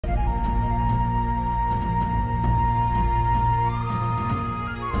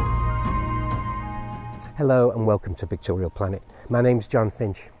Hello and welcome to Pictorial Planet. My name's John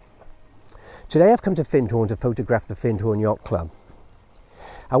Finch. Today I've come to Findhorn to photograph the Findhorn Yacht Club.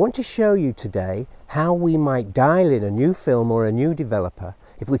 I want to show you today how we might dial in a new film or a new developer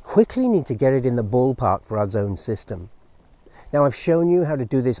if we quickly need to get it in the ballpark for our zone system. Now, I've shown you how to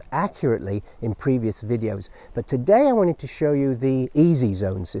do this accurately in previous videos, but today I wanted to show you the easy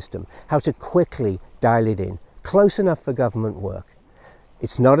zone system, how to quickly dial it in, close enough for government work.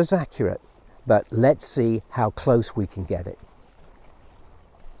 It's not as accurate, but let's see how close we can get it.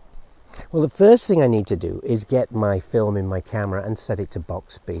 Well, the first thing I need to do is get my film in my camera and set it to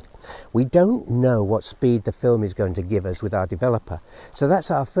box speed. We don't know what speed the film is going to give us with our developer, so that's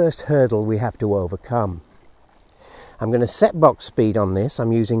our first hurdle we have to overcome. I'm going to set box speed on this.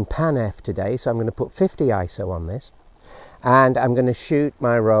 I'm using Pan F today, so I'm going to put 50 ISO on this, and I'm going to shoot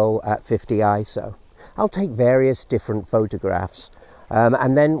my roll at 50 ISO. I'll take various different photographs.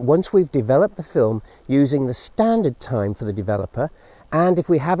 And then once we've developed the film using the standard time for the developer, and if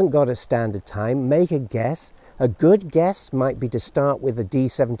we haven't got a standard time, make a guess. A good guess might be to start with a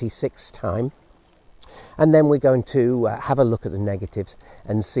D76 time, and then we're going to have a look at the negatives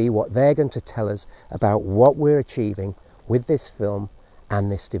and see what they're going to tell us about what we're achieving with this film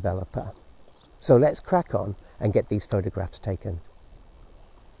and this developer. So let's crack on and get these photographs taken.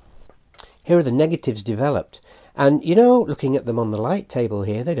 Here are the negatives developed, and you know, looking at them on the light table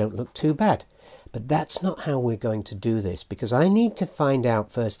here, they don't look too bad. But that's not how we're going to do this, because I need to find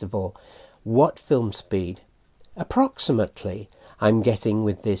out first of all what film speed approximately I'm getting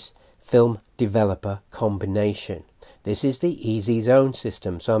with this film developer combination. This is the easy zone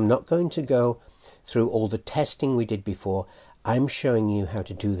system, so I'm not going to go through all the testing we did before. I'm showing you how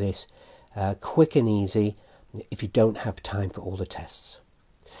to do this quick and easy if you don't have time for all the tests.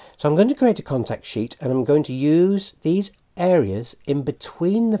 So I'm going to create a contact sheet, and I'm going to use these areas in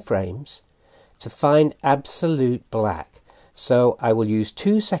between the frames to find absolute black. So I will use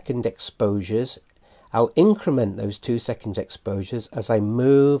 2-second exposures. I'll increment those 2-second exposures as I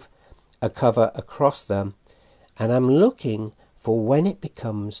move a cover across them, and I'm looking for when it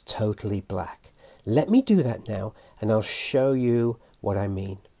becomes totally black. Let me do that now, and I'll show you what I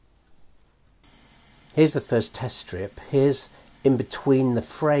mean. Here's the first test strip. Here's in between the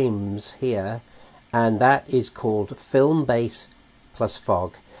frames here, and that is called film base plus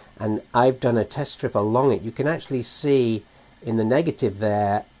fog, and I've done a test strip along it. You can actually see in the negative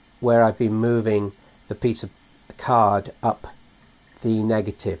there where I've been moving the piece of card up the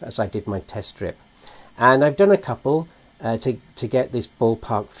negative as I did my test strip, and I've done a couple to get this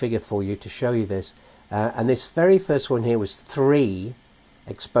ballpark figure for you, to show you this, and this very first one here was 3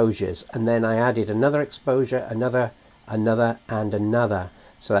 exposures, and then I added another exposure, another, and another.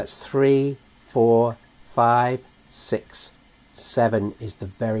 So that's 3, 4, 5, 6, 7 is the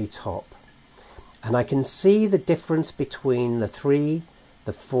very top. And I can see the difference between the 3,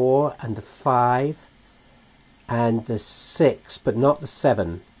 the 4 and the 5 and the 6, but not the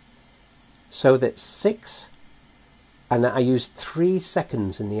 7. So that's 6, and I used 3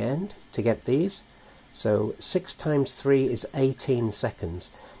 seconds in the end to get these. So 6 times 3 is 18 seconds.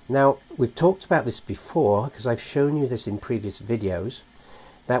 Now, we've talked about this before, because I've shown you this in previous videos,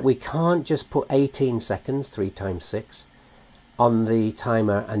 that we can't just put 18 seconds, 3 times 6, on the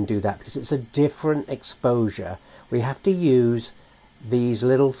timer and do that, because it's a different exposure. We have to use these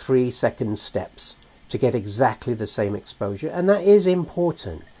little 3-second steps to get exactly the same exposure, and that is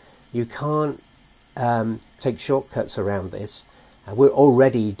important. You can't take shortcuts around this. We're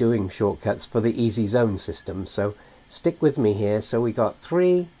already doing shortcuts for the easy zone system, so stick with me here. So we got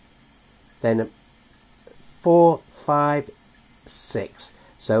 3, then 4, 5, 6.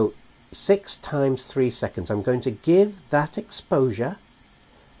 So 6 times 3 seconds. I'm going to give that exposure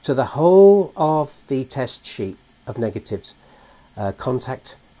to the whole of the test sheet of negatives,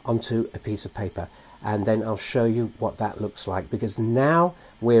 contact onto a piece of paper, and then I'll show you what that looks like, because now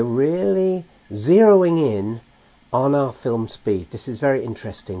we're really zeroing in on our film speed. This is very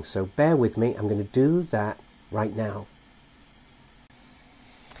interesting, so bear with me. I'm going to do that right now.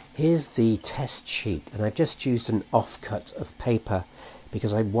 Here's the test sheet, and I've just used an offcut of paper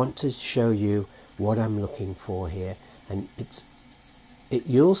because I want to show you what I'm looking for here. And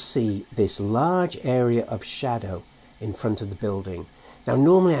you'll see this large area of shadow in front of the building. Now,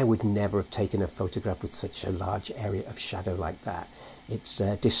 normally I would never have taken a photograph with such a large area of shadow like that. It's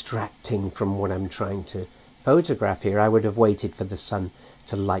distracting from what I'm trying to photograph here. I would have waited for the sun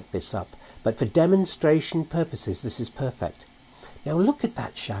to light this up, but for demonstration purposes this is perfect. Now look at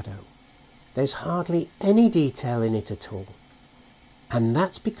that shadow. There's hardly any detail in it at all, and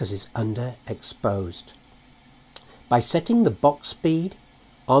that's because it's underexposed. By setting the box speed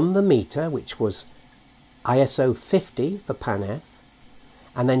on the meter, which was ISO 50 for PanF,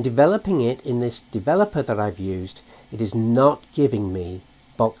 and then developing it in this developer that I've used, it is not giving me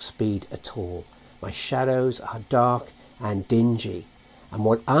box speed at all. My shadows are dark and dingy, and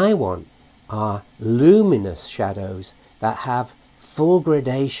what I want are luminous shadows that have full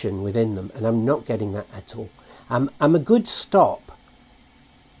gradation within them, and I'm not getting that at all. I'm a good stop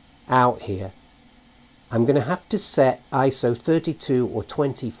out here. I'm going to have to set ISO 32 or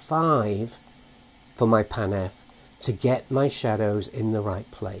 25 for my PanF to get my shadows in the right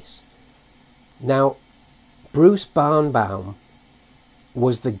place. Now, Bruce Barnbaum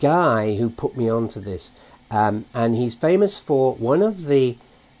was the guy who put me onto this, and he's famous for one of the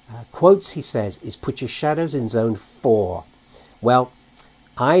quotes he says is, "Put your shadows in zone 4. Well,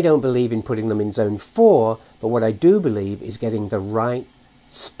 I don't believe in putting them in zone 4, but what I do believe is getting the right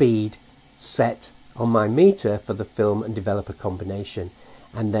speed set on my meter for the film and developer combination,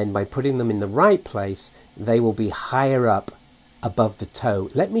 and then by putting them in the right place, they will be higher up above the toe.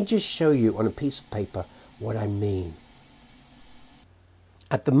 Let me just show you on a piece of paper what I mean.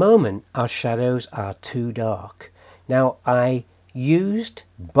 At the moment, our shadows are too dark. Now, I used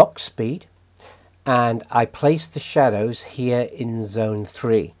box speed and I placed the shadows here in zone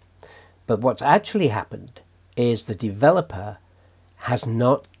 3. But what's actually happened is the developer has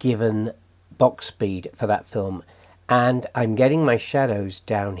not given box speed for that film, and I'm getting my shadows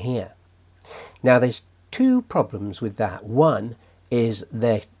down here. Now, there's two problems with that. One is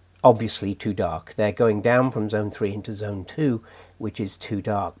they're obviously too dark. They're going down from zone 3 into zone 2, which is too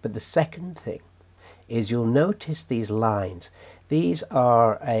dark. But the second thing is you'll notice these lines. These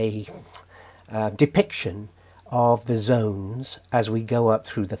are a depiction of the zones as we go up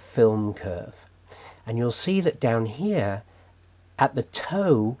through the film curve. And you'll see that down here at the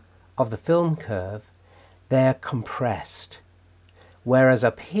toe of the film curve, they're compressed. Whereas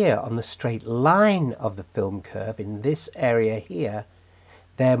up here on the straight line of the film curve, in this area here,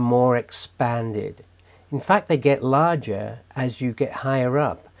 they're more expanded. In fact, they get larger as you get higher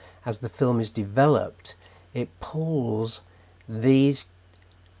up. As the film is developed, it pulls these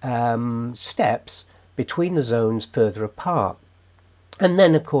steps between the zones further apart. And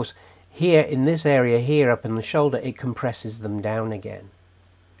then, of course, here in this area here up in the shoulder, it compresses them down again.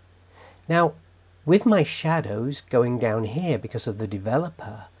 Now, with my shadows going down here because of the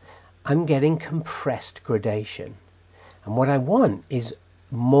developer, I'm getting compressed gradation. And what I want is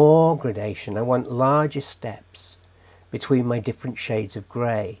more gradation. I want larger steps between my different shades of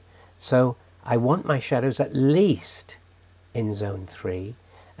grey. So I want my shadows at least in zone 3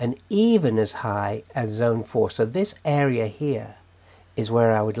 and even as high as zone 4. So this area here is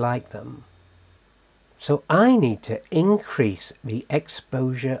where I would like them. So I need to increase the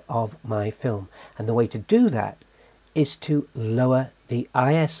exposure of my film. And the way to do that is to lower the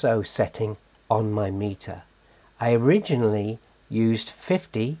ISO setting on my meter. I originally used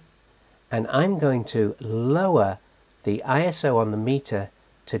 50, and I'm going to lower the ISO on the meter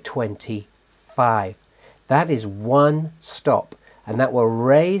to 25. That is one stop, and that will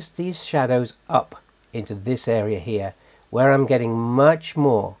raise these shadows up into this area here, where I'm getting much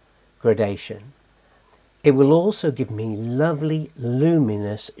more gradation. It will also give me lovely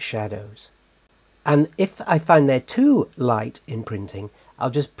luminous shadows. And if I find they're too light in printing, I'll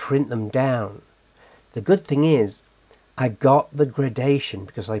just print them down. The good thing is I've got the gradation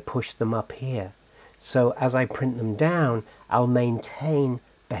because I pushed them up here. So as I print them down, I'll maintain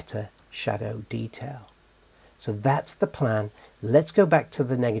better shadow detail. So that's the plan. Let's go back to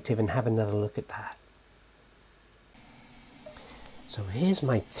the negative and have another look at that. So here's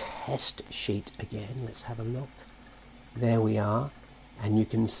my test sheet again. Let's have a look. There we are. And you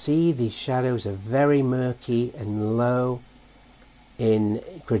can see the shadows are very murky and low in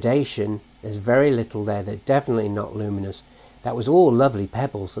gradation. There's very little there. They're definitely not luminous. That was all lovely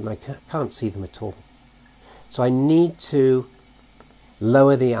pebbles and I can't see them at all. So I need to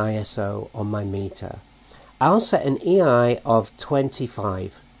lower the ISO on my meter. I'll set an EI of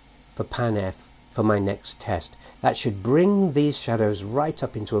 25 for PanF for my next test. That should bring these shadows right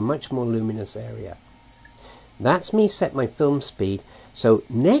up into a much more luminous area. That's me set my film speed. So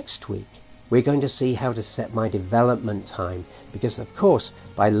next week we're going to see how to set my development time, because of course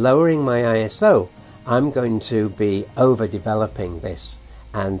by lowering my ISO I'm going to be over developing this,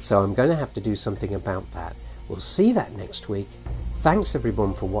 and so I'm going to have to do something about that. We'll see that next week. Thanks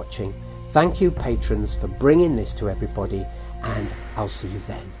everyone for watching. Thank you patrons for bringing this to everybody, and I'll see you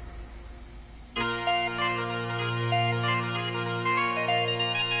then.